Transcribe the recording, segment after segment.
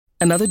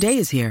Another day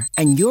is here,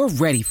 and you're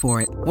ready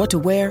for it. What to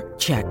wear?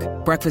 Check.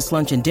 Breakfast,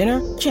 lunch, and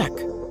dinner? Check.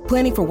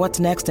 Planning for what's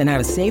next and how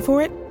to save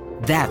for it?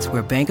 That's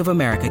where Bank of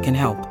America can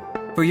help.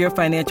 For your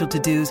financial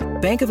to-dos,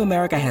 Bank of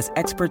America has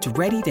experts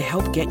ready to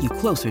help get you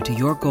closer to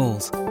your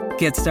goals.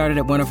 Get started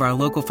at one of our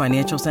local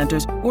financial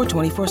centers or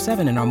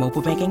 24/7 in our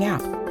mobile banking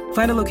app.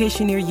 Find a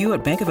location near you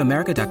at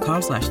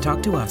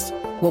bankofamerica.com/talktous.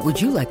 What would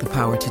you like the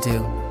power to do?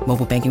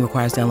 Mobile banking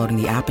requires downloading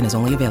the app and is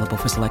only available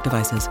for select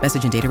devices.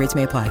 Message and data rates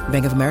may apply.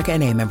 Bank of America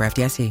N.A., member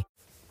FDIC.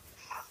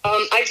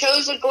 I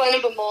chose the Glen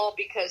of Imaal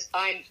because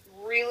I'm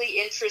really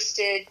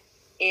interested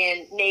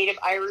in native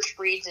Irish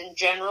breeds in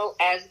general,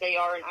 as they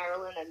are in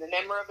Ireland. I'm a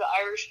member of the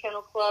Irish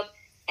Kennel Club,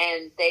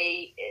 and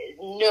they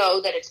know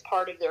that it's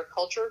part of their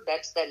culture.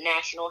 That's the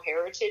national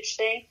heritage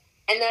thing.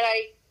 And that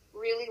I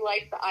really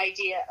like the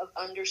idea of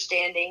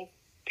understanding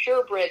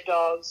purebred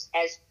dogs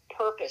as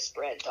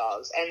purpose-bred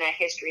dogs and that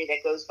history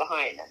that goes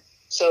behind them.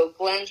 So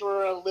Glens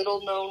were a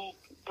little-known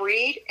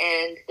breed,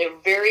 and they're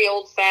very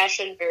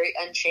old-fashioned, very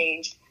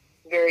unchanged,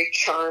 very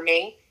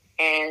charming,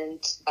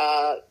 and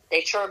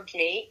they charmed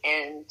me,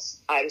 and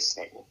I was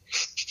smitten.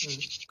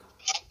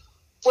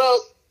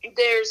 Well,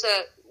 there's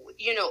a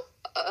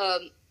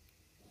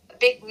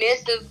big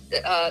myth of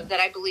that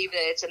I believe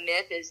that it's a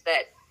myth is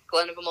that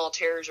Glen of Imaal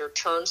Terriers are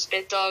turn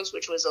spit dogs,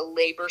 which was a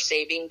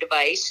labor-saving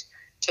device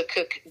to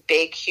cook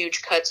big,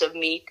 huge cuts of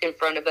meat in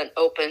front of an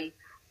open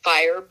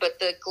fire. But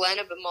the Glen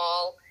of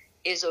Imaal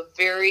is a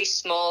very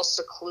small,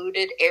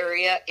 secluded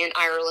area in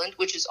Ireland,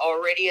 which is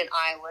already an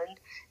island.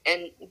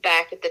 And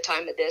back at the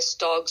time of this,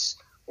 dogs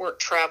weren't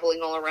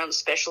traveling all around,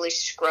 especially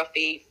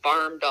scruffy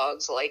farm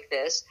dogs like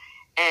this.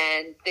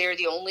 And they're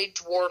the only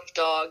dwarf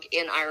dog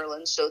in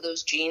Ireland, so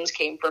those genes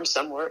came from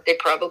somewhere. They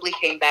probably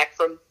came back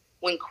from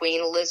when Queen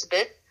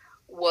Elizabeth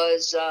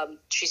was,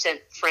 she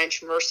sent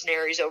French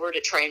mercenaries over to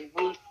try and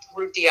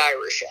root the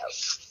Irish out.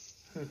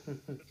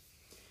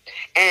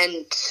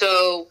 And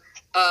so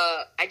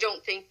I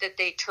don't think that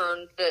they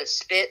turned the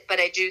spit, but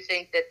I do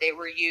think that they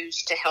were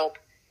used to help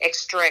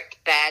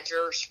extract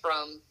badgers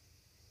from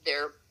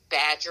their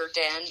badger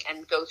den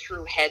and go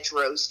through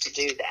hedgerows to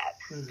do that.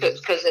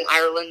 Because in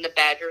Ireland, the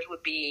badgers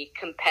would be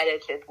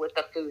competitive with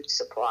the food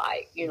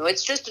supply. You know,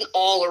 it's just an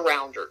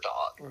all-arounder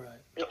dog. Right.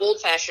 An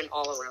old-fashioned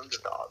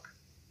all-arounder dog.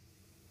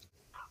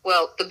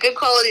 Well, the good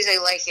qualities I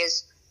like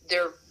is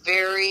they're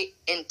very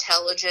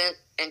intelligent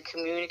and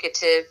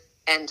communicative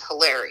and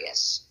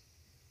hilarious.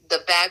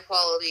 The bad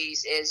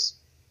qualities is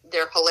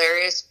they're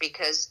hilarious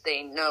because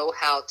they know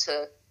how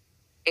to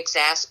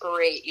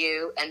exasperate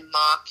you and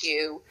mock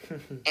you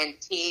and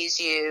tease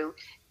you.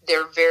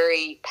 They're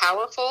very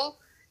powerful,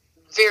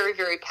 very,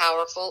 very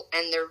powerful,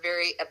 and they're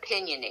very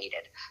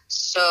opinionated.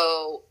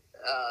 So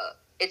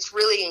it's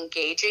really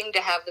engaging to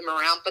have them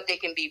around, but they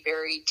can be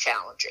very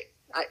challenging.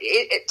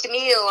 To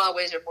me, in a lot of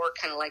ways, they're more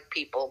kind of like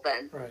people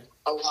than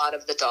a lot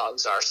of the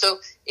dogs are. So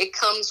it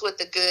comes with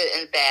the good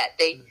and bad.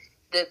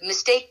 The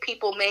mistake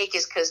people make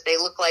is because they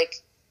look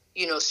like,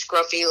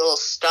 scruffy little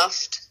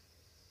stuffed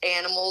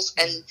animals,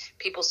 and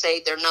people say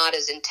they're not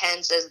as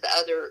intense as the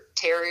other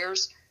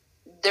terriers.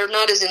 They're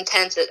not as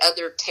intense as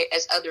other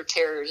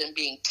terriers in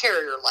being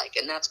terrier-like,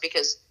 and that's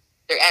because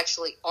there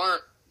actually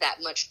aren't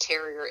that much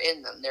terrier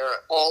in them. They're an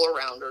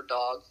all-arounder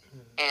dog,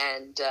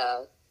 and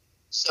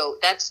so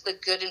that's the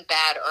good and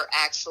bad are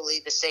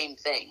actually the same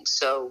thing.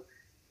 So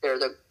they're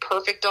the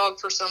perfect dog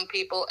for some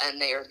people, and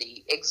they are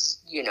the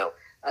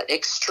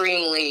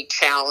extremely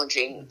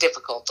challenging,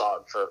 difficult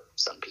dog for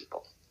some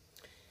people.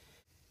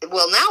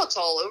 Well, now it's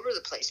all over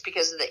the place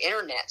because of the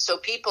internet. So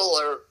people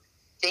are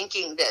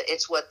thinking that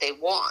it's what they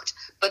want.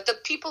 But the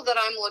people that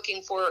I'm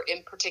looking for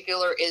in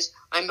particular is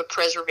I'm a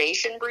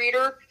preservation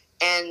breeder.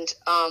 And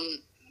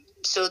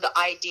so the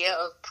idea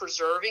of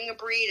preserving a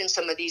breed and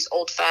some of these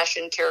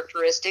old-fashioned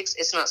characteristics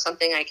is not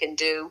something I can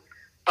do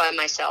by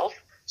myself.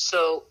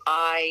 So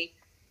I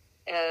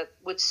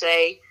would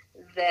say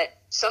that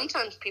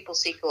sometimes people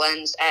see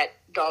Glens at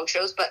dog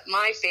shows, but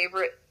my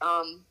favorite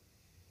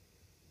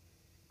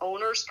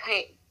owners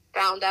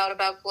found out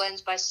about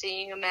Glens by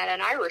seeing them at an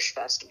Irish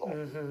festival.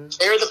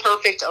 They're the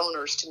perfect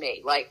owners to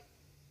me. Like,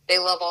 they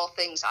love all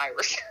things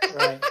Irish.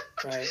 Right.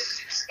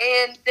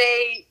 And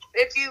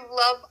if you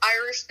love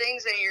Irish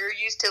things and you're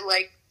used to,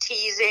 like,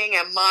 teasing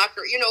and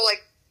mockery,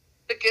 like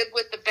the good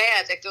with the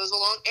bad that goes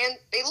along, and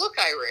they look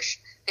Irish.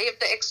 They have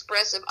the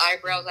expressive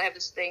eyebrows. I have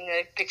this thing,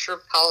 a picture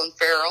of Colin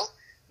Farrell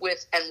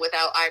with and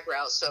without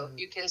eyebrows. So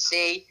you can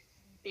see,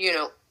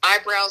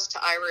 eyebrows to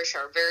Irish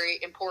are very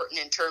important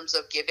in terms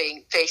of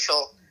giving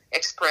facial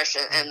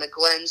expression, and the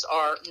Glens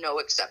are no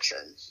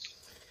exception.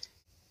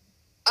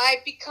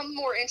 I've become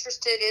more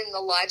interested in the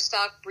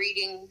livestock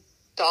breeding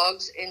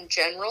dogs in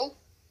general.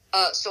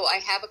 So I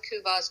have a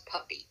Kuvaz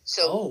puppy.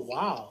 Oh,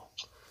 wow.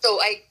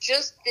 So I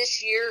just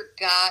this year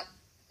got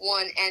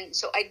one, and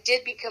so I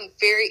did become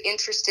very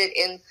interested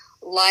in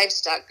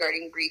livestock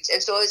guarding breeds.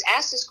 And so I was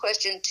asked this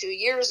question 2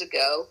 years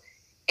ago,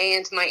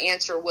 and my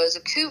answer was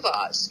a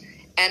Kuvaz.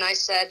 And I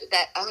said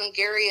that a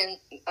Hungarian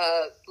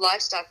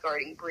livestock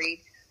guarding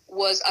breed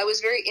I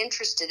was very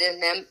interested in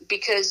them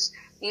because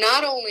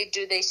not only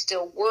do they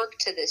still work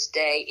to this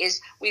day,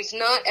 is we've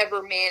not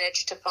ever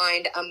managed to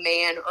find a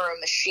man or a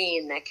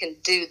machine that can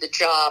do the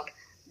job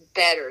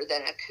better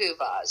than a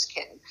Kuvaz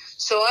can.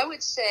 So I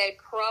would say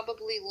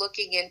probably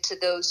looking into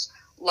those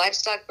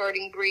livestock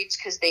guarding breeds,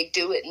 because they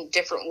do it in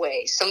different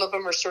ways. Some of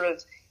them are sort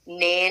of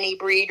nanny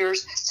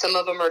breeders. Some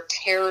of them are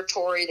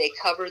territory. They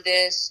cover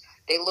this.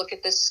 They look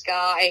at the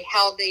sky,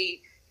 how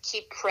they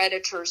keep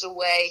predators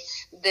away.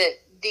 That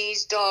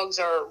these dogs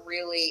are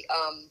really,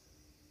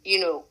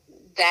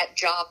 that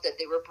job that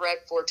they were bred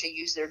for, to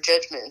use their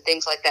judgment and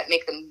things like that,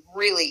 make them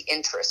really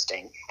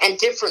interesting and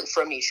different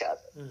from each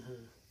other. Mm-hmm.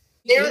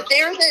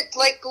 They're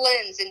like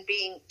Glens in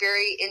being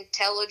very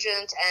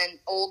intelligent and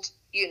old,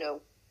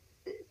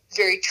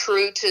 very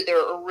true to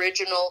their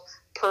original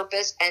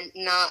purpose, and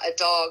not a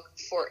dog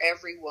for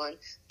everyone,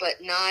 but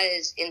not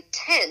as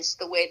intense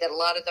the way that a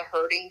lot of the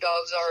herding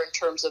dogs are in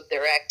terms of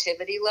their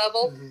activity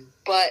level,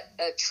 but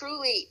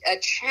truly a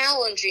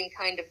challenging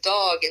kind of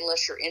dog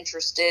unless you're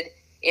interested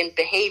in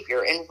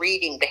behavior and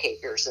reading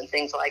behaviors and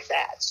things like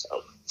that.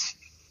 So,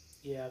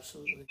 yeah,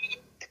 absolutely.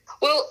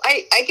 Well,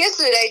 I guess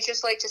that I'd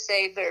just like to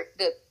say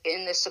that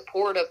in the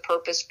support of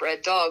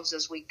purpose-bred dogs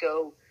as we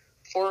go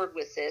forward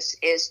with this,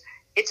 is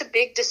it's a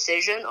big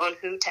decision on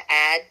who to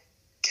add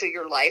to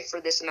your life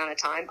for this amount of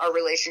time. Our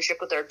relationship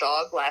with our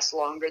dog lasts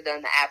longer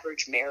than the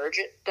average marriage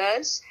it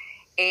does.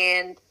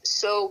 And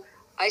so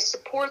I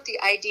support the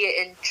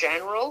idea in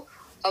general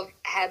of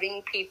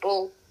having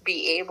people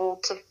be able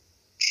to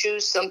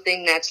choose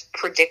something that's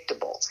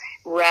predictable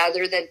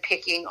rather than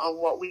picking on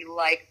what we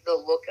like the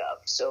look of.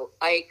 So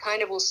I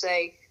kind of will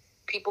say,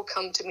 people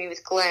come to me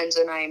with Glens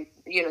and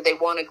they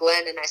want a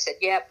Glen, and I said,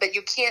 yeah, but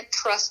you can't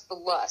trust the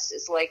lust.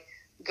 It's like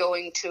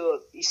going to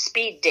a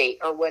speed date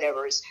or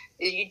whatever.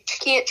 You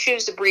can't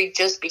choose a breed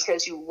just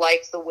because you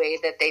like the way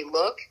that they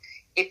look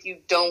if you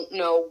don't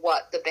know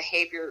what the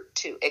behavior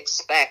to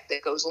expect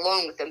that goes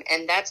along with them.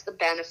 And that's the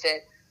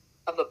benefit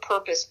of a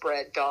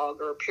purpose-bred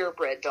dog or a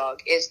purebred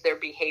dog, is their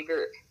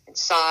behavior and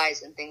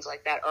size and things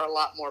like that are a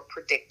lot more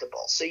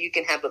predictable. So you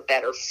can have a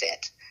better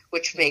fit,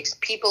 which makes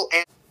people...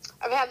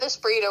 I've had this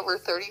breed over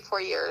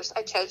 34 years.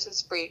 I chose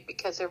this breed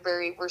because they're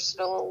very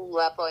versatile,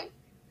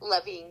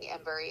 loving,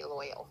 and very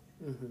loyal.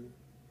 Mm-hmm.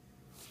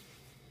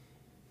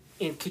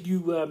 And could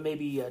you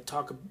maybe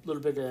talk a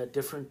little bit of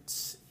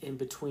difference in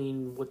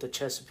between what the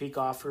Chesapeake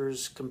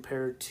offers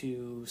compared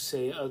to,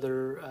 say,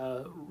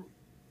 other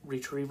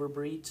retriever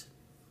breeds?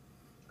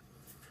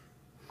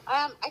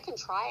 I can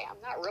try.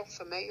 I'm not real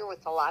familiar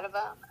with a lot of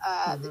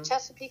them. The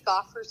Chesapeake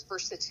offers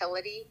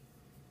versatility.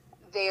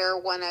 They're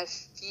one of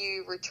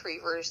few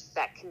retrievers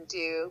that can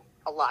do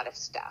a lot of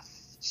stuff.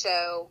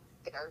 Show,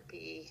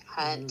 therapy,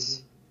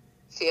 hunt,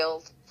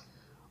 field.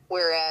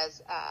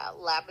 Whereas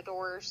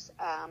Labradors,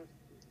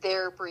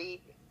 their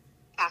breed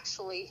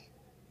actually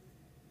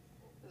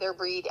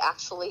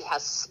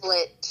has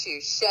split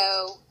to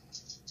show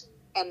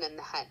and then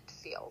the hunt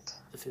field.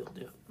 The field,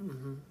 yeah.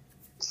 Mm-hmm.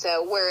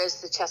 So,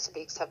 whereas the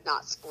Chesapeakes have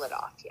not split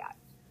off yet.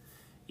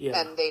 Yeah.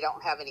 And they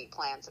don't have any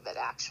plans of it,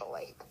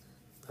 actually.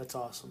 That's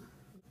awesome.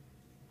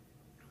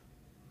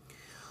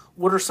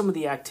 What are some of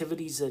the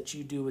activities that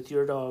you do with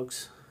your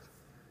dogs?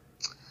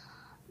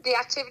 The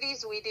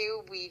activities we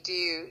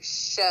do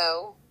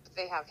show.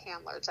 They have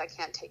handlers. I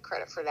can't take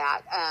credit for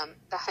that.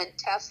 The hunt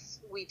tests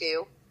we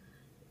do.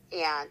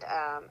 And,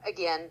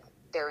 again,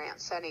 their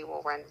Aunt Sunny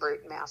will run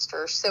Brute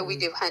Master. So we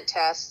do hunt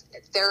tests.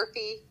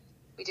 Therapy.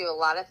 We do a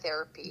lot of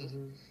therapy,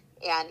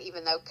 and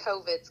even though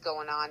COVID's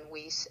going on,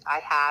 I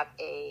have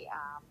a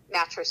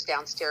mattress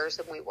downstairs,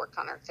 and we work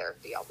on our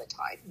therapy all the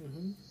time.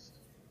 Mm-hmm.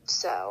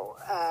 So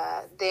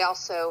they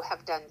also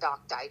have done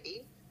dock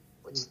diving,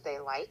 which they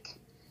like,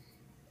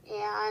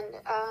 and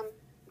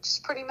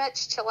just pretty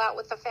much chill out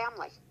with the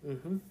family.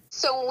 Mm-hmm.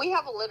 So when we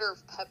have a litter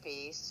of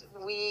puppies,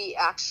 we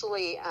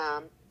actually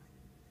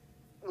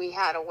we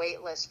had a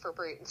wait list for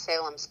Brute and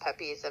Salem's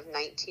puppies of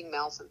 19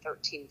 males and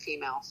 13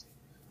 females.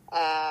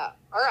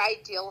 Our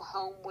ideal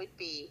home would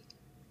be,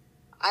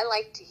 I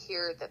like to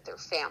hear that they're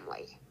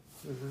family.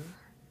 Mm-hmm.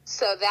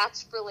 So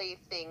that's really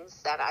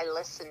things that I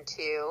listen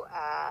to.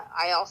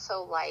 I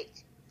also like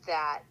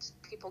that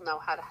people know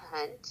how to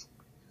hunt,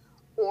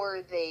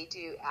 or they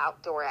do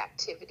outdoor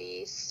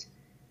activities.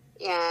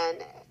 And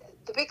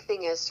the big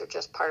thing is they're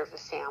just part of a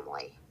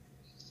family,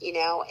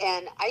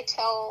 and I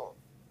tell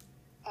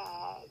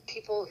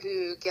people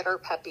who get our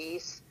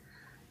puppies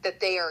that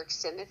they are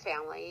extended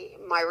family.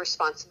 My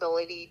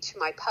responsibility to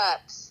my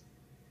pups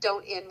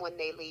don't end when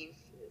they leave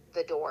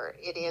the door.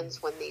 It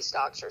ends when these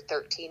dogs are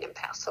 13 and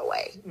pass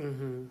away.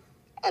 Mm-hmm.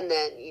 And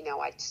then,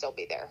 I'd still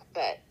be there.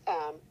 But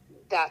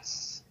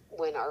that's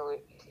what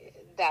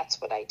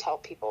I tell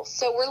people.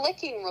 So we're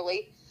looking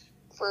really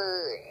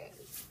for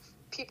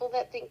people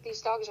that think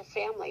these dogs are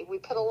family. We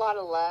put a lot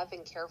of love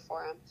and care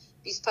for them.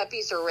 These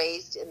puppies are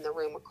raised in the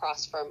room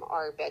across from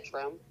our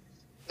bedroom.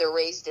 They're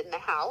raised in the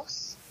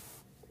house.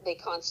 They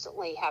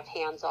constantly have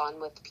hands-on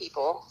with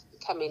people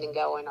coming and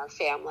go in our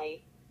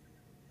family.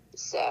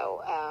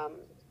 So,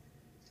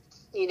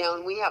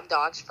 and we have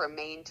dogs from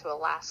Maine to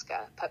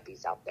Alaska,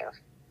 puppies out there.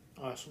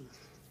 Awesome.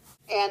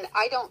 And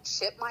I don't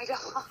ship my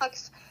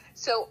dogs,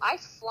 so I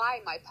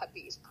fly my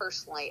puppies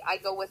personally. I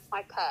go with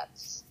my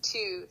pups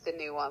to the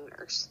new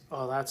owners.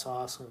 Oh, that's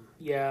awesome.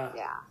 Yeah.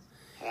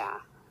 Yeah.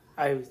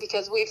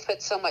 Because we've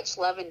put so much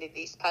love into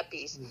these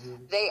puppies.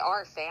 Mm-hmm. They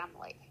are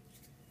family.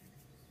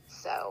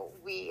 So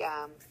we,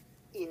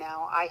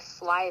 I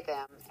fly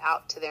them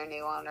out to their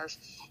new owners.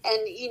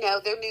 And,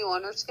 their new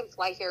owners can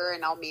fly here,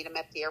 and I'll meet them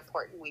at the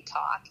airport and we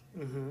talk.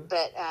 Mm-hmm.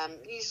 But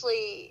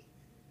usually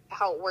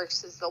how it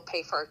works is they'll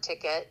pay for our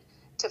ticket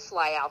to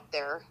fly out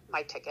there,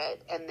 my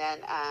ticket, and then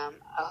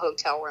a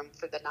hotel room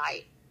for the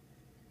night.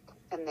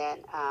 And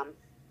then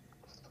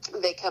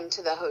they come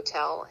to the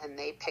hotel and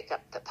they pick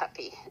up the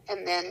puppy.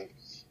 And then,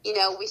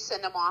 we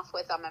send them off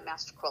with, I'm a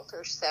master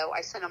quilter, so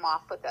I send them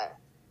off with a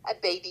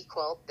baby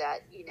quilt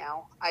that,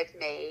 I've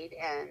made,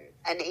 and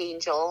an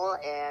angel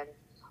and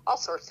all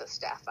sorts of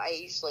stuff. I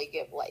usually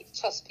give like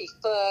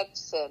Chesapeake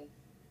books and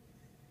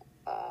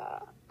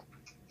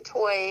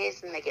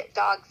toys, and they get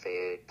dog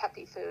food,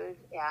 puppy food,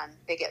 and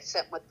they get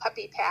sent with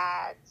puppy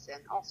pads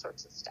and all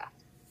sorts of stuff.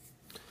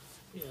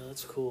 Yeah,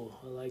 that's cool.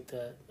 I like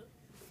that.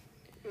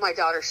 My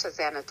daughter says,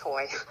 "And a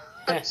toy."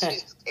 She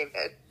just came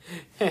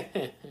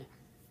in.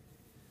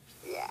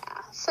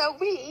 Yeah. So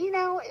we,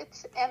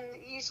 and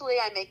usually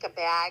I make a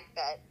bag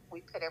that we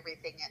put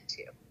everything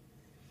into.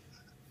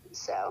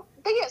 So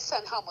they get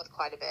sent home with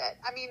quite a bit.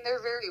 I mean,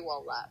 they're very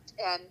well loved.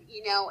 And,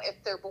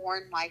 if they're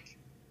born like,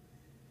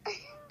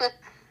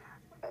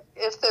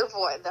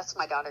 that's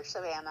my daughter,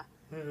 Savannah.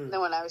 Mm-hmm. The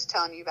one I was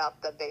telling you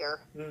about, the bear.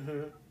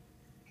 Mm-hmm.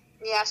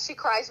 Yeah, she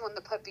cries when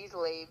the puppies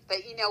leave. But,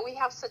 we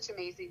have such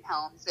amazing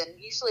homes. And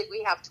usually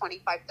we have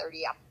 25,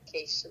 30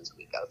 applications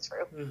we go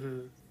through. Mm-hmm.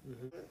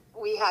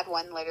 Mm-hmm. We had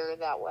one litter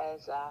that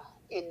was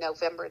in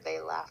November they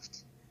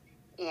left,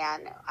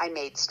 and I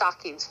made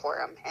stockings for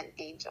them and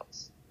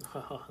angels.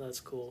 Oh,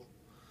 that's cool.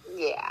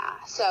 Yeah.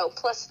 So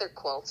plus their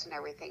quilts and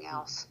everything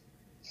else.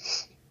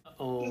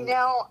 Oh.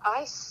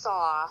 I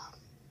saw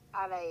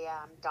at a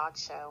dog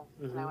show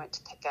when I went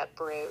to pick up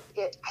Brute.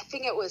 I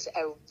think it was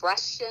a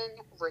Russian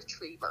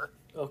retriever.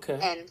 Okay.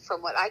 And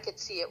from what I could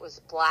see, it was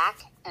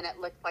black and it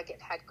looked like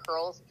it had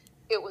curls.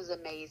 It was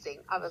amazing.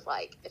 I was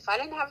like, if I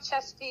didn't have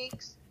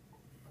Chesapeakes,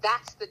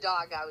 that's the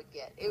dog I would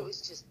get. It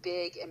was just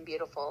big and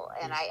beautiful.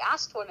 And I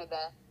asked one of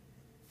the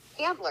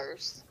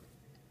handlers,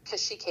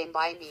 because she came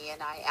by me,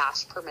 and I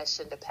asked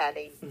permission to pet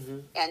him. Mm-hmm.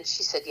 And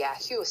she said, yeah,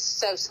 he was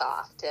so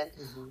soft. And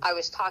I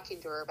was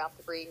talking to her about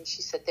the breed, and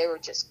she said they were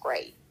just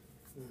great.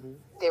 Mm-hmm.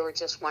 They were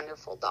just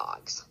wonderful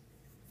dogs.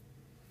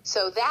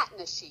 So that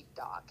and a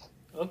sheepdog.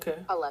 Okay.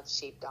 I love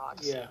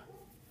sheepdogs. Yeah.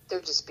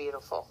 They're just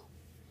beautiful.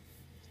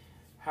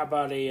 How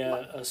about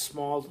a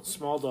small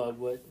dog?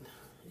 What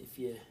if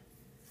you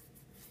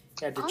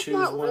had to choose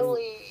one?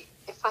 Really,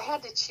 if I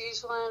had to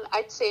choose one,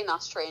 I'd say an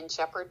Australian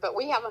Shepherd, but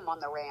we have them on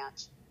the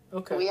ranch.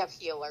 Okay. We have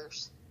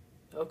healers.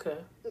 Okay.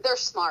 They're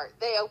smart.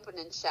 They open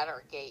and shut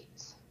our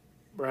gates.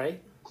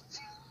 Right.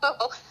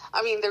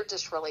 I mean, they're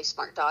just really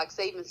smart dogs.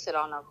 They even sit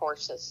on our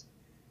horses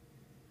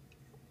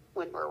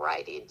when we're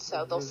riding,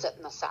 so they'll sit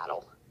in the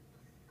saddle.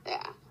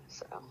 Yeah,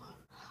 so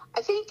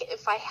I think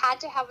if I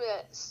had to have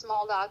a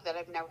small dog that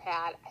I've never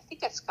had, I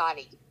think a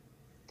Scotty,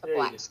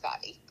 black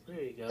Scotty. There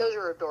you go. Those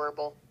are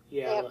adorable.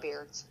 Yeah. They have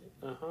beards.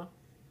 Uh-huh.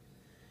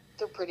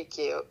 They're pretty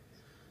cute.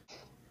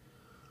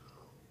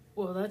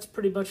 Well, that's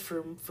pretty much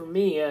for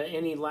me.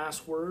 Any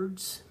last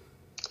words?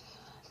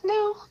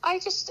 No, I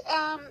just,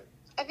 I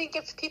think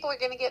if people are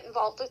going to get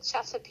involved with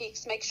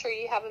Chesapeakes, make sure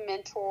you have a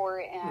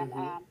mentor. And,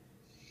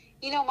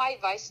 my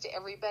advice to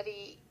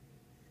everybody,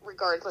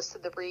 regardless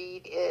of the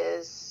breed,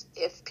 is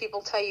if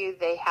people tell you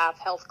they have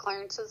health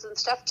clearances and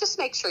stuff, just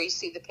make sure you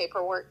see the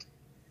paperwork.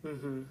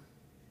 Mm-hmm.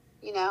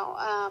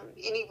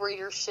 Any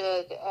breeder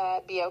should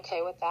be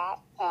okay with that,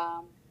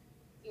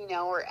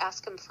 or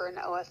ask them for an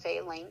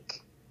OFA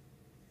link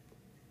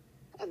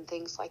and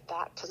things like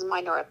that, because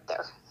mine are up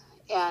there.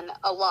 And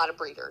a lot of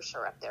breeders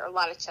are up there. A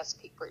lot of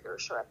Chesapeake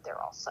breeders are up there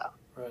also.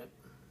 Right.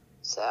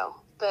 So,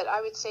 but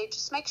I would say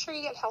just make sure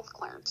you get health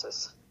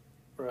clearances.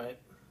 Right.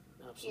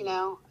 Absolutely.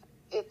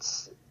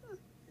 That's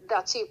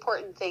the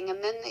important thing.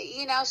 And then,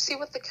 see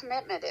what the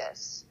commitment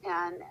is.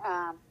 And,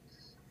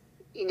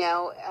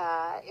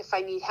 if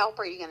I need help,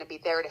 are you going to be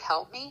there to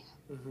help me?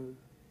 Mm-hmm.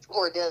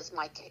 Or does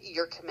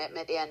your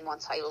commitment end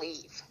once I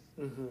leave?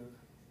 Mm-hmm.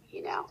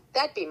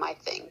 That'd be my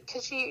thing.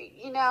 Because,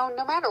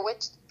 no matter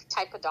what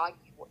type of dog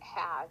you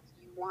have,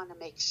 you want to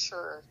make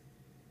sure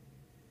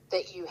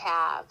that you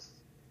have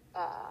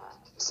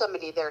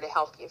somebody there to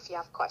help you if you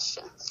have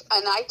questions.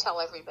 And I tell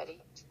everybody,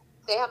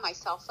 they have my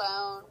cell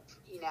phone,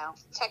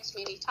 text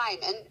me anytime.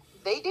 And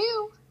they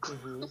do.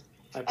 Mm-hmm.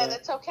 And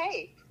it's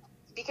okay.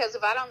 Because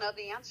if I don't know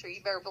the answer,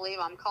 you better believe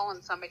I'm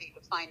calling somebody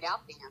to find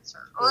out the answer.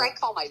 Or I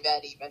call my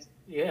vet even.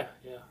 Yeah,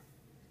 yeah.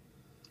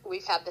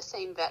 We've had the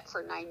same vet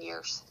for 9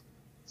 years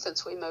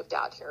since we moved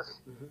out here.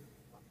 Mm-hmm.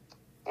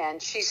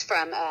 And she's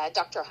from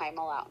Dr.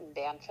 Imaal out in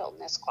Banfield,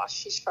 Nesquash.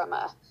 She's from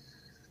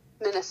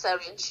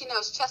Minnesota, and she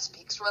knows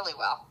Chesapeake's really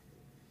well.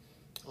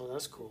 Oh,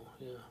 that's cool,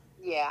 yeah.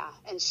 Yeah,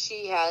 and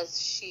she has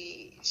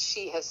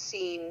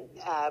seen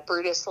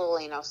Brutus,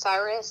 Lily, and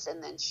Osiris,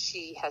 and then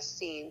she has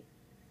seen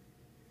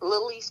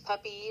Lily's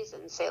puppies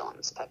and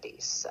Salem's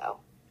puppies. So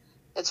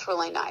it's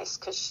really nice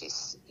because she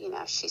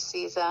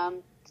sees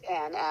them.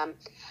 And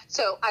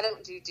so I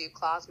don't do dew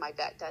claws. My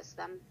vet does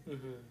them.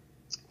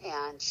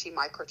 And she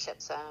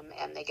microchips them,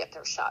 and they get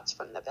their shots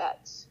from the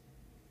vets.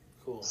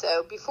 Cool.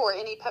 So before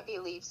any puppy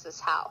leaves this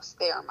house,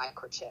 they are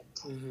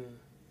microchipped.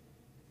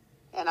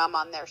 And I'm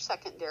on their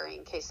secondary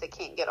in case they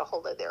can't get a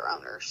hold of their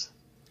owners.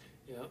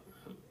 Yep,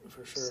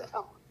 for sure.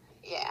 So,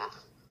 yeah.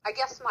 I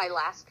guess my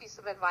last piece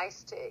of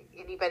advice to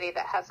anybody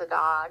that has a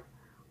dog,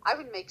 I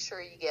would make sure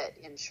you get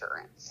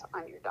insurance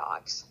on your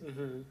dogs.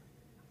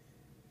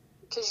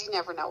 Because you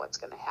never know what's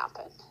going to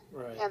happen.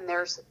 Right. And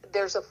there's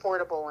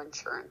affordable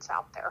insurance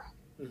out there.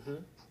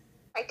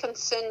 I can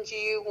send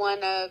you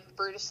one of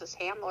Brutus's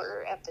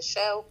handler at the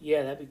show.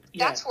 Yeah, that'd be...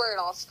 Yeah. That's where it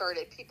all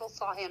started. People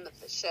saw him at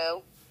the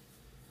show.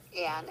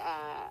 And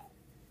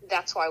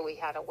that's why we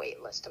had a wait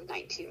list of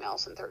 19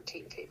 males and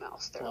 13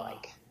 females. They're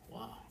wow.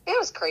 It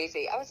was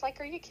crazy. I was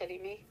like, are you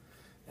kidding me?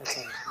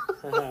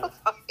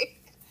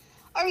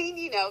 I mean,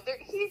 he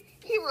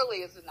really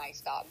is a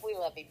nice dog. We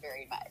love him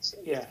very much.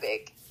 And he's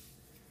big.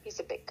 He's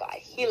a big guy.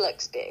 He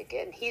looks big,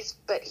 and he is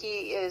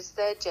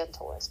the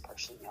gentlest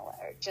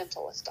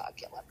dog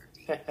you'll ever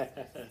meet.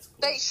 That's cool.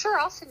 But sure,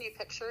 I'll send you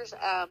pictures.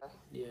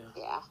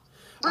 Yeah.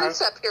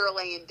 Brute's up here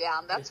laying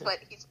down. That's what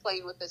he's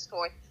playing with his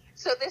toy.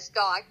 So this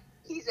dog,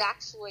 he's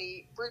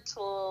actually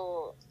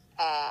brutal.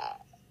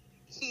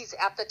 He's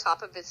at the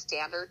top of his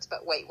standards,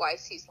 but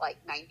weight-wise, he's like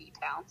 90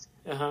 pounds.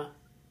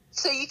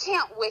 So you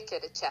can't wick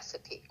at a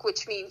Chesapeake,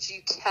 which means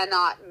you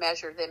cannot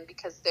measure them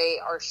because they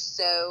are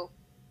so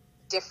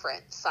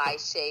different,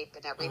 size, shape,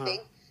 and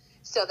everything.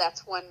 So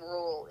that's one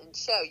rule in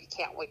show. You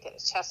can't wick at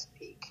a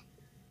Chesapeake.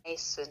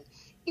 And,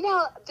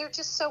 they're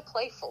just so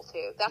playful,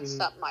 too. That's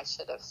something I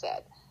should have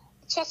said.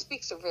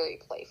 Chesapeakes are very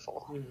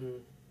playful.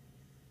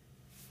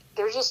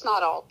 They're just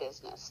not all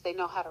business. They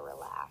know how to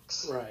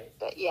relax. Right.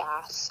 But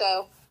yeah,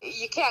 so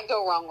you can't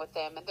go wrong with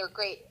them. And they're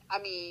great. I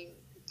mean,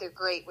 they're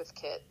great with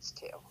kids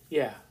too.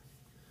 Yeah.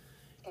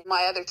 And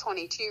my other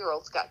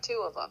 22-year-old's got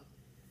 2 of them.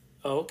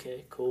 Oh,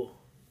 okay, cool.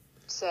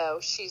 So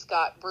she's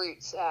got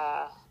Brute's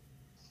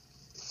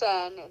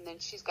son, and then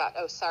she's got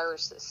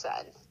Osiris's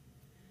son.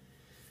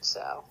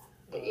 So,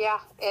 but yeah.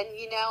 And,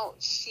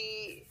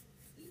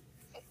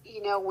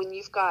 when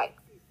you've got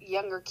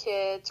younger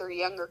kids or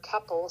younger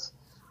couples,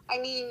 I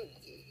mean,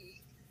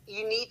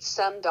 you need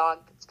some dog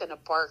that's going to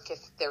bark if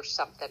there's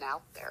something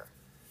out there.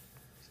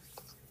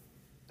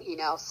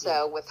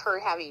 So with her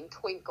having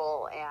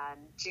Twinkle and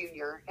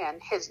Junior, and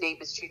his name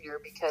is Junior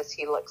because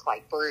he looks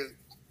like Brute.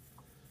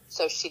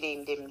 So she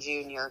named him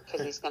Junior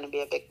because he's going to be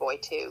a big boy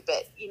too.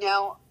 But,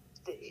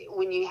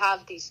 when you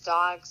have these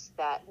dogs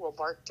that will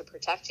bark to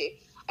protect you,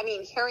 I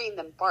mean, hearing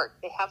them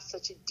bark, they have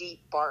such a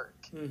deep bark.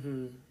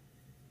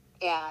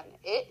 And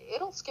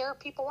it'll scare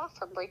people off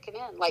from breaking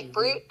in. Like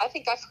Brute, I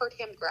think I've heard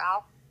him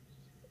growl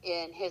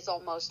in his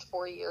almost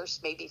 4 years,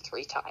 maybe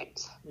 3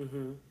 times.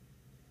 And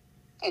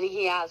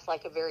he has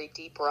like a very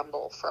deep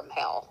rumble from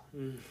hell.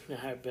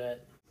 I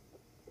bet.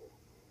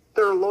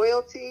 Their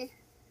loyalty,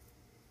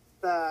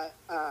 the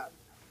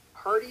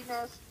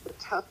hardiness, the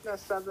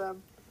toughness of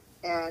them,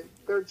 and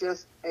they're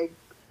just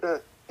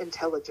the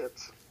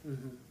intelligence.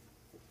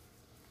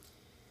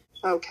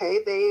 Okay,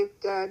 they've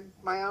done,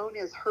 my own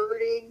is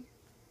herding,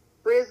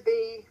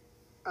 Frisbee,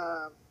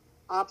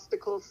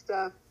 obstacle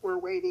stuff. We're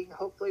waiting,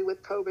 hopefully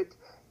with COVID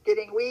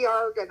we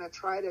are going to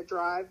try to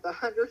drive the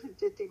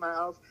 150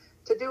 miles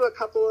to do a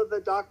couple of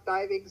the dock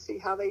diving, see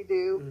how they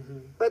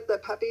do. But the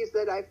puppies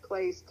that I've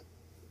placed,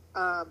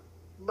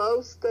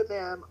 most of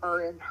them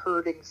are in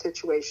herding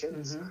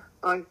situations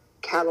on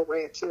cattle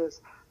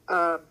ranches.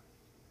 The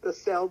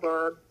sale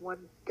barn,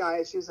 one guy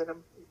is using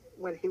them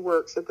when he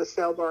works at the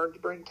sale barn to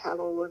bring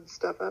cattle and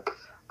stuff up.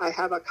 I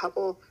have a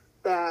couple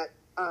that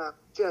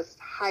just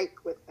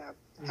hike with them.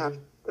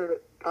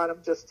 Got them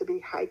just to be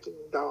hiking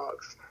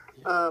dogs.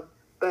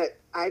 But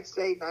I'd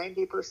say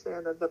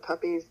 90% of the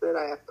puppies that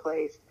I have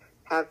placed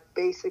have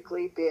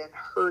basically been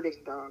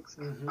herding dogs.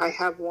 I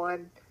have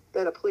one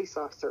that a police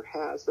officer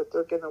has that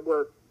they're going to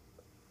work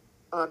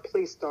on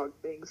police dog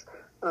things.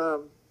 I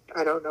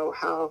don't know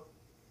how.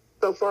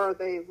 So far,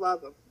 they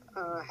love them.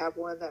 I have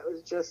one that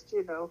was just,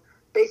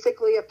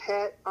 basically a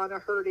pet on a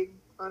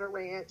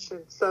ranch.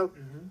 And so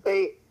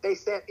they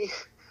sent me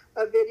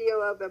a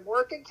video of him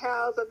working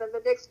cows, and then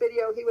the next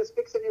video he was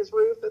fixing his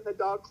roof, and the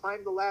dog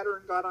climbed the ladder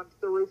and got onto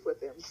the roof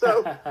with him.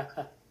 So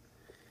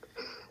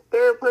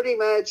they're pretty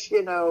much,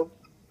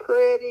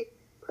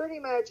 pretty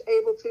much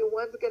able to.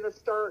 One's going to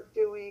start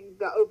doing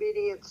the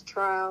obedience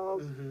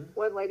trials.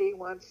 One lady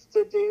wants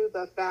to do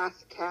the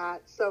fast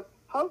cat. So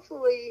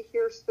hopefully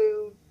here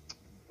soon,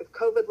 if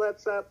COVID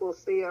lets up, we'll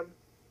see them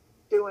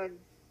doing,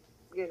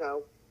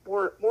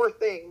 more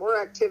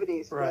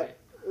activities. Right.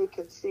 We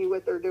can see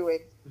what they're doing.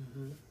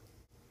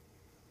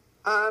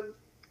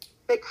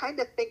 They kind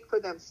of think for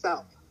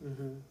themselves.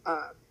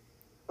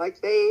 Like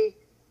they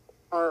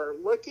are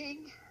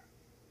looking,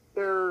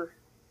 they're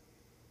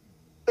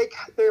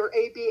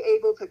be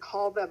able to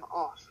call them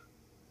off.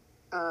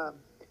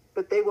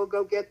 But they will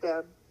go get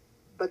them,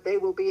 but they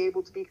will be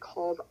able to be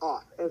called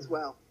off as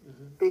well,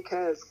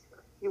 because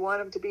you want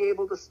them to be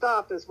able to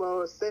stop as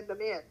well as send them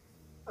in.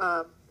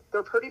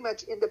 They're pretty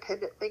much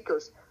independent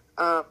thinkers.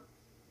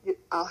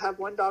 I'll have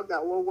one dog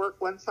that will work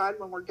one side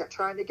when we're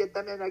trying to get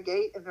them in a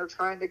gate and they're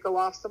trying to go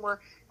off somewhere,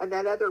 and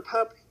that other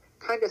pup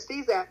kind of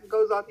sees that and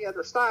goes on the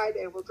other side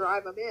and will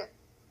drive them in.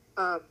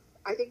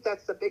 I think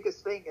that's the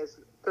biggest thing, is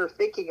their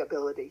thinking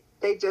ability.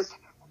 They just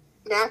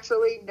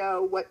naturally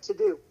know what to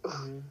do.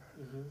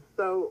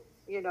 So,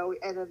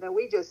 and then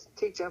we just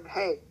teach them,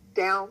 hey,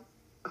 down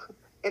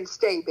and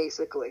stay,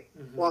 basically.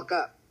 Walk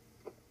up.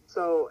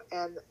 So,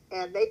 and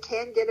they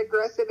can get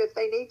aggressive if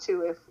they need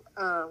to. If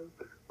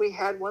we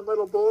had one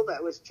little bull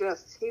that was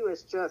just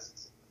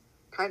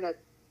kind of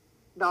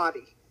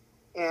naughty,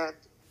 and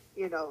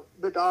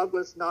the dog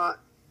was not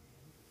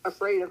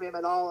afraid of him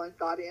at all and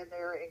got in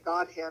there and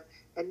got him.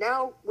 And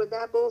now when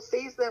that bull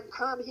sees them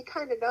come, he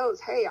kind of knows,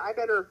 hey, I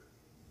better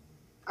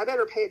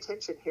pay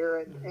attention here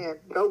and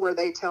go where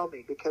they tell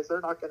me, because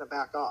they're not going to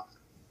back off.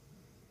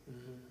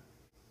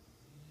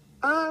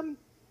 I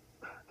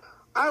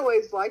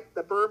always liked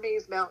the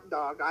Burmese mountain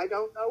dog. I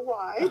don't know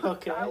why.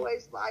 Okay. I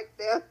always liked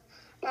them.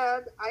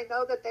 And I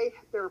know that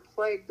they're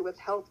plagued with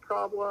health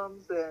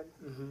problems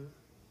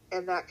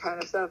and that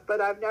kind of stuff.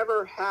 But I've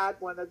never had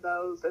one of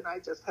those, and I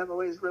just have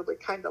always really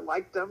kind of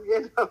liked them,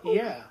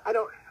 Yeah.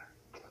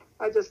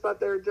 I just thought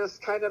they're just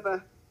kind of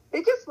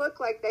they just look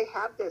like they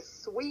have this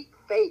sweet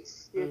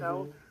face, and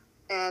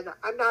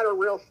I'm not a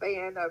real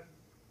fan of,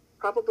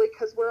 probably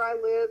because where I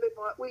live and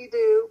what we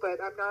do, but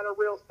I'm not a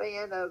real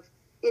fan of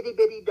itty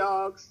bitty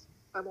dogs.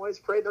 I'm always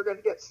afraid they're going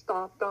to get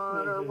stomped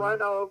on or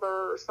run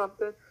over or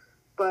something.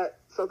 But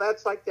so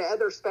that's like the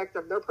other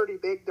spectrum. They're pretty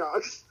big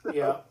dogs.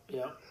 Yeah.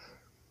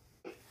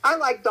 I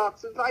like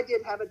dachshunds. I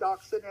did have a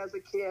dachshund as a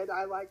kid.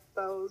 I liked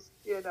those,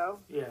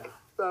 Yeah.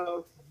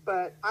 So,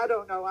 but I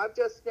don't know. I've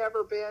just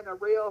never been a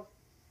real.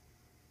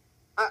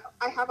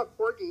 I have a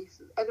corgi,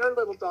 and they're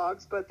little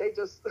dogs, but they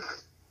just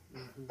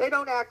they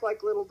don't act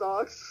like little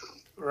dogs.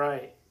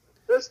 Right.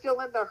 They're still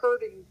in the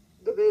herding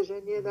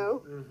division,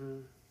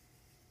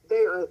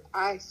 They are.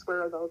 I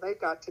swear, though, they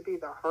got to be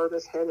the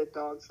hardest-headed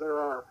dogs there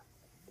are.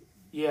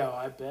 Yeah,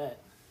 I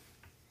bet.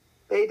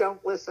 They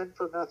don't listen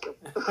for nothing.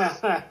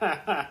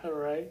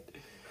 Right.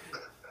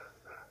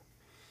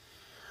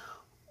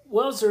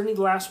 Well, is there any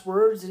last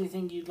words?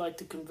 Anything you'd like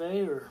to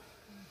convey, or?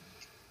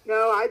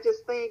 No, I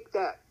just think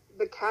that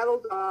the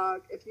cattle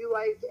dog, if you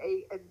like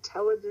a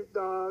intelligent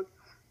dog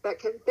that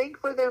can think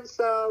for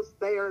themselves,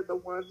 they are the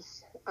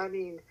ones. I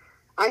mean,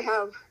 I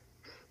have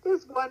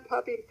this one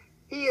puppy.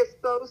 He is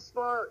so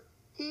smart.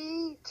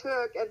 He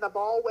took, and the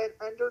ball went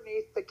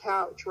underneath the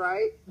couch,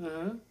 right?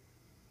 Mm-hmm.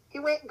 He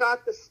went and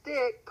got the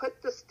stick,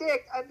 put the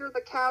stick under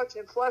the couch,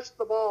 and flushed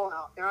the ball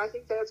out. Now, I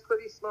think that's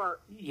pretty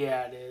smart.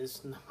 Yeah, it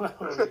is.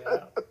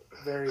 Yeah,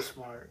 very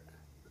smart.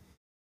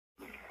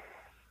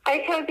 I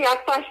chose the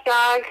Akbash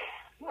dog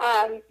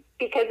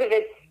because of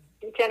its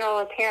general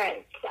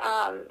appearance.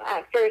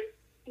 At first,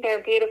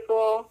 they're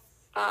beautiful.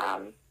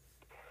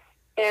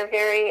 They're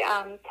very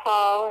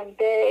tall and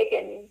big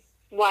and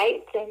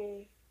white,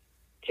 and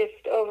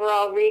just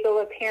overall regal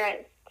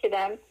appearance to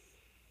them.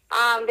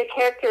 The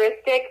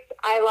characteristics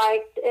I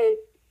liked is,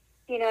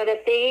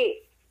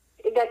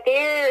 that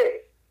they're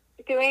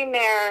doing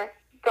their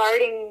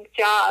guarding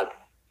job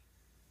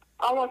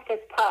almost as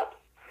pups.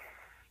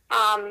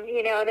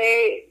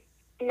 They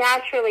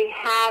naturally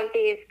have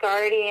these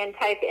guardian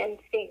type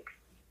instincts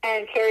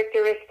and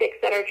characteristics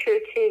that are true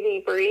to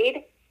the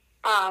breed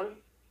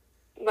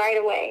right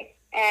away.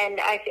 And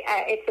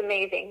it's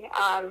amazing.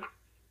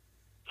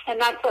 And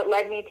that's what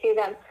led me to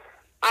them.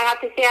 I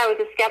have to say I was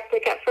a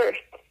skeptic at first,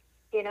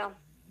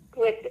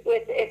 with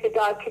if a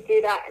dog could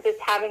do that, just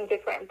having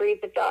different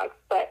breeds of dogs.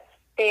 But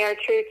they are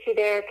true to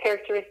their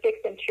characteristics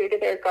and true to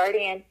their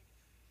guardian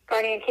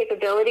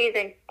capabilities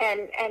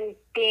and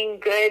being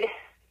good,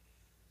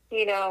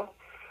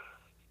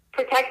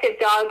 protective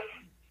dogs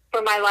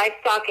for my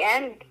livestock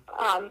and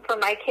for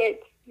my kids.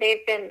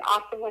 They've been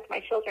awesome with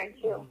my children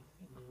too.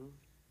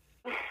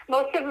 Mm-hmm.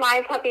 Most of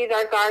my puppies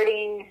are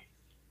guarding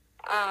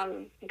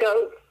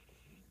goats,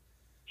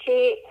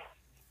 sheep.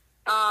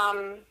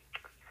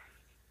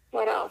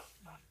 What else?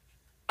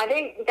 I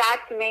think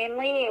that's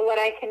mainly what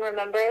I can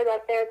remember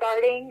that they're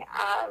guarding.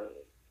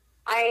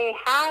 I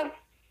have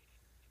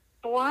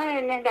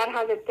one that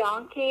has a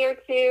donkey or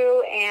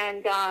two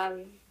and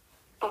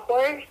a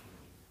horse,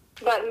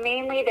 but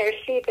mainly they're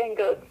sheep and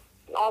goats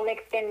all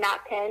mixed in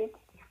that pen.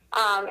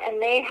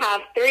 And they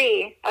have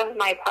 3 of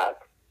my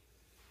pups.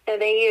 So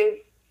they use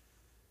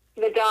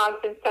the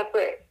dogs in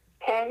separate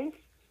pens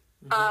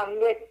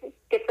with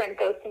different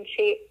goats and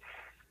sheep.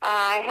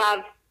 I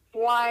have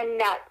one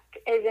that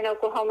is in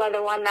Oklahoma,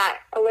 the one that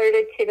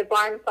alerted to the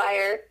barn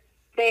fire.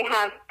 They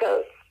have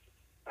goats.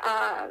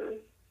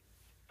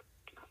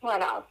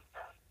 What else?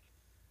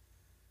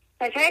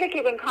 I try to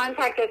keep in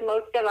contact with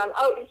most of them.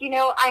 Oh,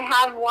 I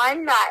have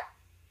one that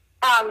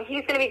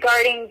he's going to be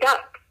guarding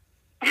ducks,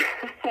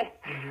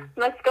 mm-hmm.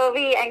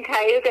 Muscovy and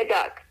Cayuga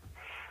ducks.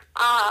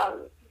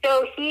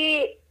 So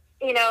he,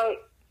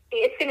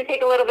 it's going to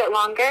take a little bit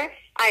longer.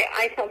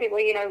 I tell people,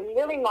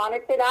 really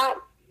monitor that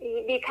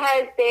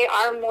because they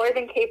are more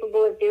than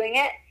capable of doing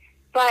it.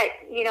 But,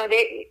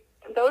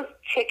 those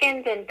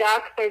chickens and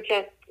ducks are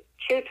just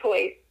chew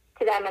toys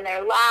to them, and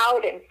they're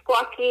loud and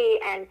squawky,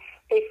 and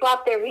they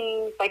flop their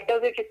wings. Like,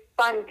 those are just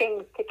fun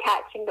things to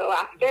catch and go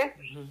after.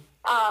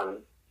 Mm-hmm.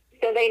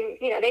 So they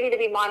need to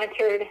be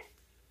monitored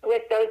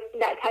with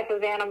that type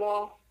of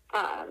animal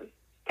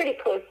pretty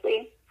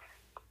closely.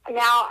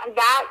 Now,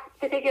 that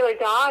particular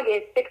dog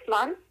is 6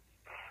 months,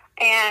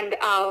 and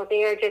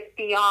they are just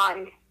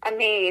beyond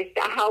amazed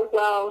at how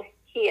well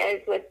he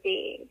is with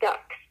the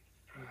ducks.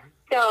 Mm-hmm.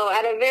 So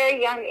at a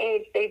very young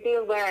age, they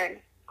do learn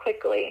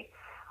quickly.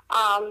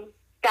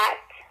 That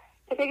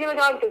particular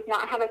dog does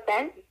not have a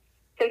fence,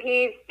 so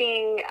he's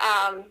being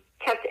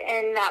kept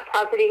in that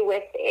property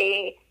with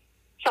a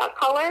shock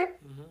collar,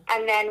 mm-hmm.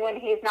 and then when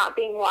he's not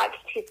being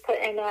watched, he's put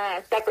in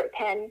a separate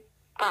pen.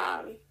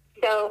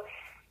 So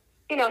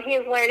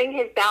he's learning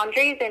his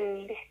boundaries,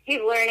 and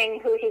he's learning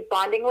who he's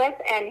bonding with,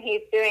 and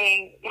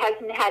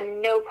hasn't had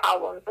no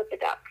problems with the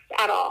ducks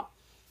at all.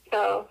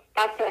 So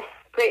that's a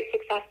great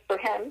success for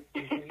him.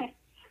 Mm-hmm.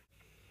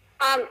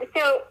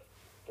 So,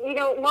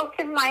 most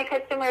of my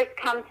customers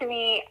come to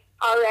me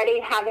already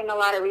having a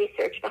lot of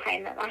research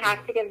behind them. I have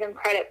mm-hmm. to give them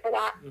credit for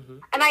that. Mm-hmm.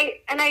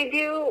 And I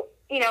do,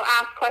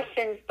 ask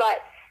questions,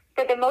 but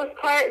for the most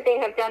part, they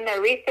have done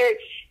their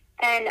research.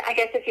 And I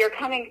guess if you're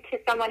coming to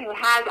someone who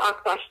has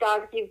Akbash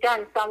dogs, you've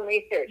done some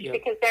research yep.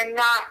 because they're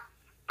not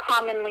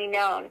commonly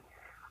known.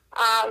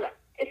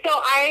 So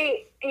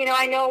I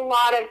know a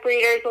lot of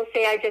breeders will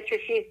say I just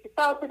refuse to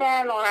sell to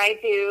them, or I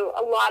do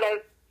a lot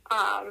of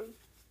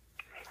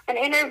an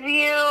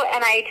interview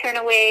and I turn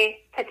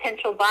away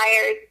potential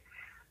buyers.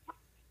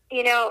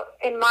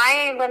 In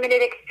my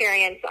limited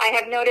experience, I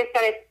have noticed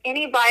that if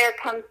any buyer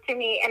comes to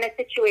me in a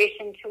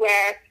situation to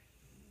where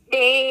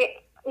they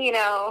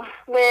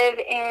live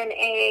in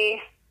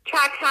a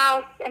track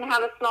house and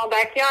have a small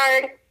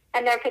backyard,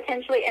 and they're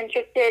potentially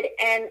interested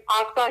in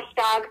Akbash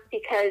dogs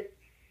because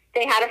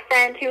they had a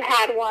friend who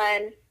had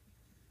one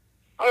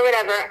or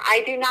whatever,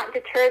 I do not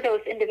deter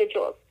those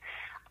individuals.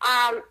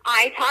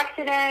 I talk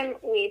to them,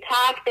 we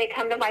talk, they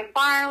come to my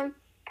farm,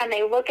 and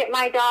they look at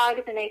my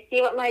dogs, and they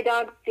see what my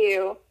dogs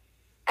do,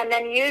 and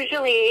then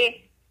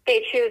usually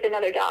they choose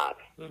another dog,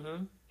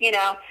 mm-hmm.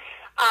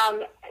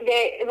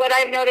 What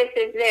I've noticed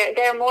is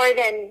they're more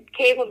than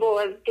capable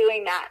of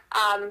doing that.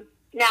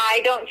 Now,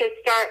 I don't just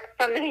start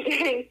from the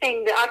beginning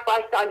saying the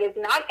Akbash dog is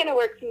not going to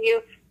work for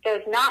you,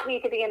 does not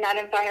need to be in that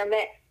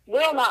environment,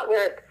 will not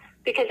work,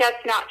 because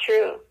that's not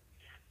true.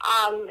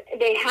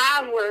 They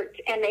have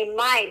worked, and they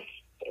might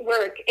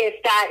work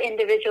if that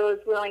individual is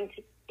willing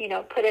to,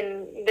 put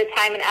in the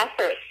time and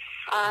effort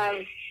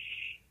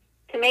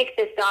to make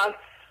this dog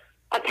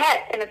a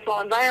pet in a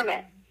small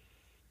environment.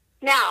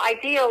 Now,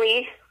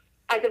 ideally,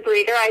 as a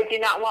breeder, I do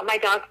not want my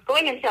dogs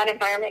going into that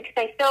environment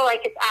because I feel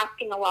like it's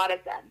asking a lot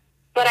of them.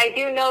 But I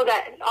do know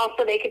that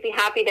also they could be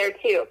happy there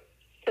too.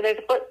 So there's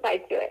a flip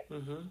side to it.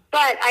 Mm-hmm.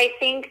 But I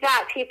think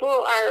that people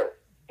are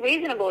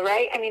reasonable,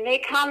 right? I mean, they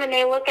come and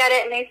they look at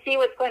it and they see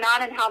what's going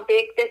on and how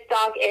big this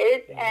dog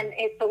is, mm-hmm. and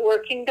it's a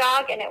working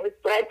dog and it was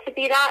bred to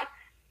be that.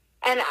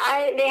 And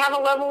they have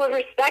a level of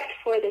respect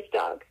for this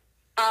dog.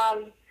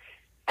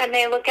 And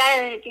they look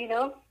at it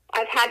and,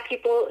 I've had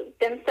people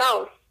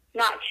themselves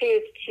not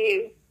choose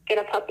to get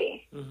a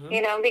puppy, mm-hmm.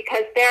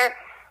 Because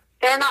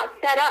they're not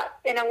set up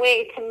in a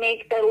way to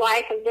make the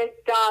life of this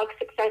dog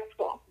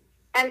successful.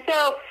 And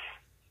so,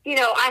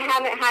 I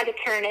haven't had to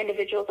turn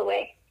individuals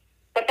away,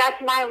 but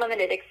that's my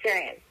limited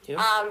experience. Yeah.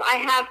 I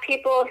have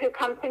people who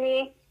come to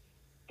me,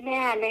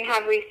 man, they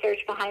have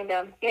research behind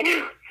them,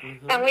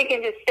 mm-hmm. and we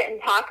can just sit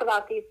and talk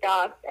about these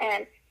dogs,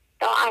 and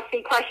they'll ask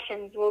me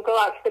questions. We'll go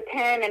out to the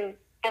pen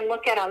and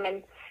look at them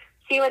and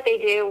see what they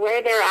do,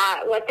 where they're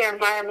at, what their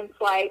environment's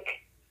like,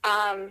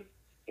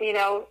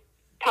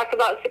 talk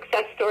about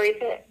success stories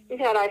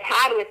that I've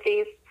had with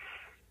these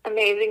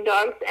amazing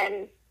dogs,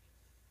 and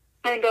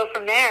go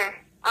from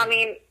there. I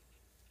mean,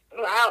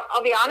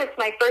 I'll be honest,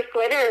 my first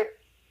litter,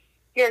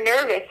 you're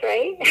nervous,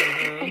 right?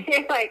 Mm-hmm.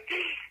 You're like,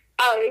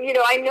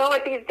 I know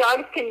what these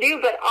dogs can do,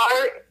 but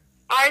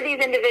are these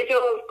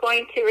individuals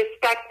going to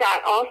respect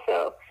that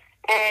also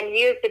and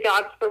use the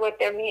dogs for what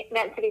they're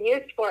meant to be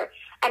used for?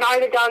 And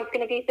are the dogs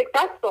going to be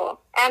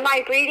successful? Am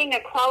I breeding a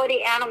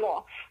quality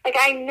animal? Like,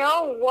 I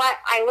know what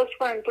I look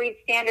for in breed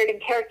standard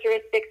and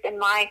characteristics in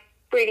my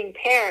breeding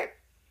pair,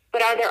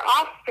 but are their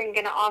offspring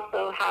going to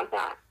also have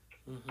that?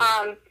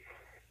 Mm-hmm.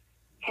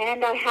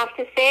 And I have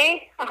to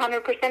say,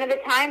 100% of the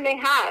time they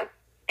have,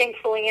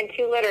 thankfully, in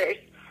 2 litters.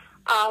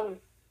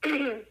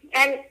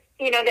 And,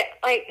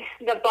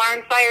 the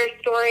barn fire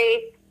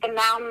story, the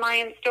mountain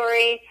lion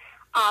story.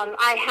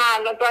 I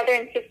have a brother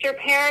and sister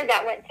pair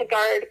that went to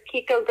guard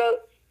Pico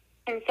goats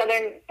in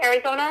southern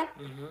Arizona,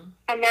 mm-hmm.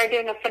 and they're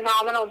doing a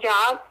phenomenal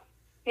job.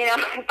 You know,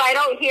 if I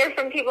don't hear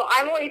from people,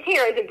 I'm always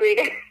here as a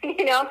breeder.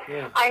 You know,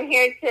 I'm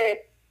here to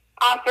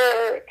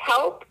offer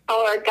help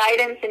or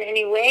guidance in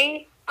any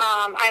way.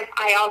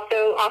 I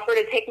also offer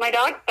to take my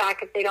dogs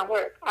back if they don't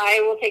work.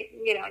 I will take,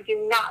 you know,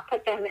 do not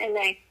put them in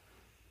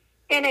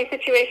a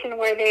situation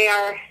where they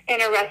are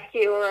in a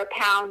rescue or a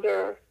pound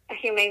or a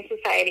humane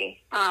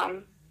society.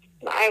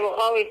 I will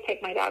always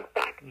take my dogs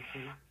back.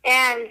 Mm-hmm.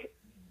 And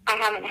I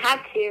haven't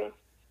had to.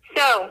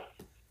 So,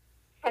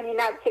 I mean,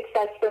 that's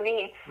success for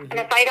me. Mm-hmm. And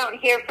if I don't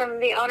hear from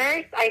the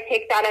owners, I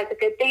take that as a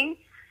good thing.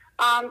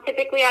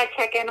 Typically, I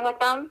check in with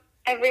them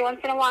every once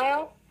in a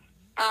while,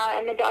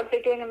 and the dogs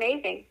are doing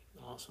amazing.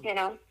 Awesome. You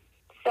know,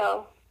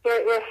 so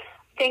we're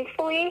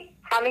thankfully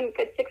having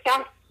good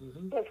success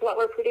with what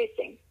we're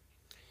producing.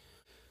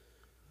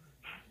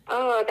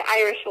 Oh, the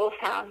Irish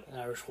Wolfhound.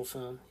 Irish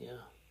Wolfhound,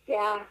 yeah.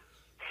 Yeah.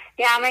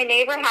 Yeah, my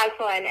neighbor has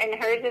one,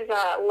 and hers is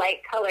a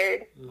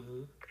light-colored,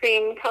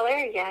 cream color,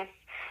 yes.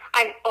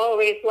 I've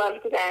always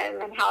loved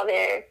them and how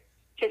they're,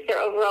 just their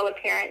overall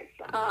appearance.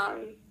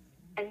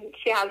 And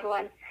she has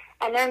one.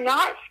 And they're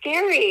not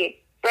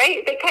scary,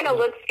 right? They kind of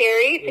look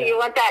scary, so you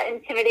want that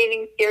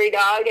intimidating, scary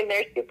dog, and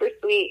they're super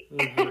sweet.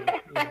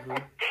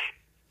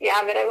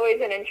 Yeah, but I've always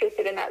been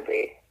interested in that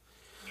breed.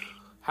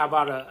 How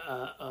about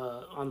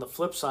on the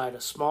flip side,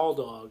 a small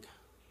dog?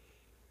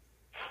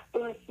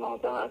 Oh, a small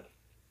dog.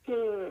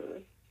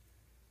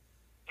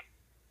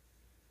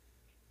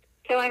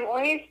 So I'm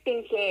always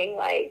thinking,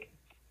 like,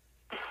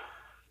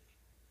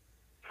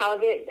 how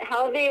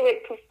they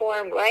would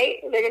perform,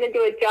 right? They're going to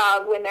do a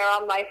job when they're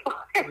on my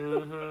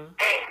farm.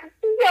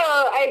 So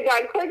I've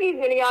got Corgis,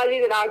 Mini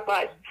Aussies, and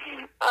Akbash.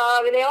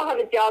 And they all have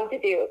a job to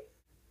do.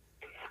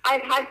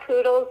 I've had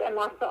poodles and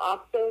lots of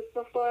Optos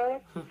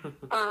before.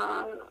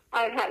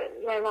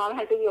 My mom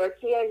has a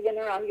Yorkie. I've been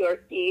around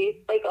Yorkies,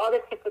 like all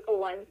the typical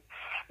ones.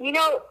 You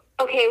know,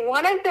 okay,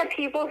 one of the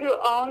people who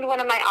owned one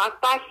of my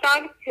Akbash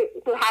dogs,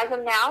 who has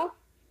them now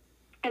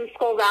in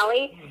Skull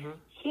Valley,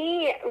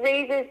 he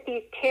raises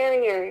these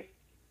terriers,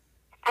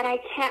 and I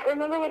can't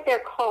remember what they're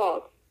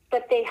called,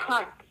 but they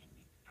hunt.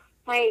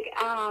 Like,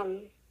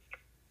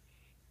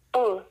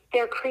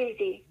 they're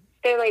crazy.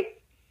 They're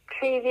like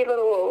crazy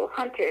little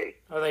hunters.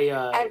 Are they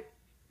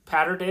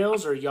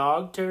Patterdales or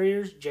Yog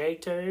Terriers,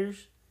 Jag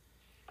Terriers?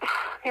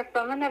 They're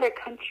from another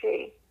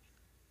country,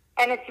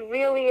 and it's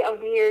really a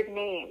weird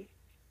name.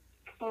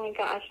 Oh my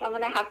gosh, I'm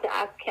gonna have to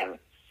ask him.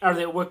 Are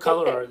they? What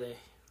color are they?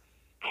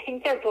 I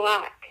think they're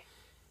black.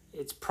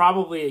 It's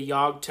probably a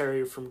Yog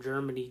Terrier from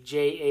Germany,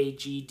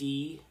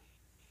 Jagd.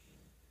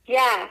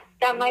 Yeah,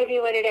 that might be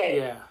what it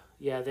is.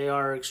 Yeah, they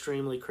are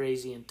extremely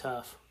crazy and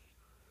tough.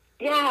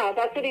 Yeah,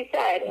 that's what he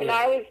said. And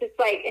I was just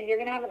like, and you're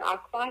going to have an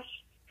Akbash?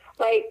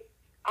 Like,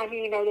 I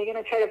mean, are they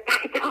going to try to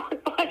fight the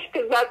Akbash?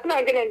 Because that's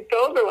not going to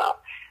go over well.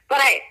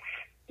 But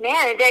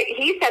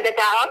he said that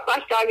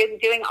Akbash dog is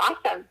doing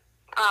awesome.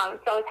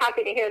 So I was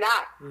happy to hear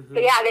that.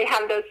 But yeah, they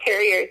have those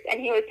terriers. And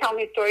he was telling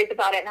me stories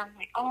about it. And I'm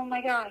like, oh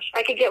my gosh,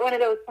 I could get one of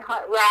those to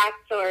hunt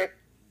rats or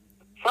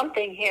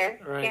something here,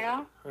 right, you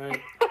know?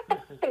 Right.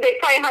 They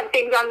probably hunt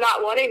things I'm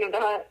not wanting them to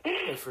hunt.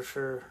 Yeah, for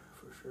sure.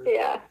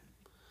 Yeah.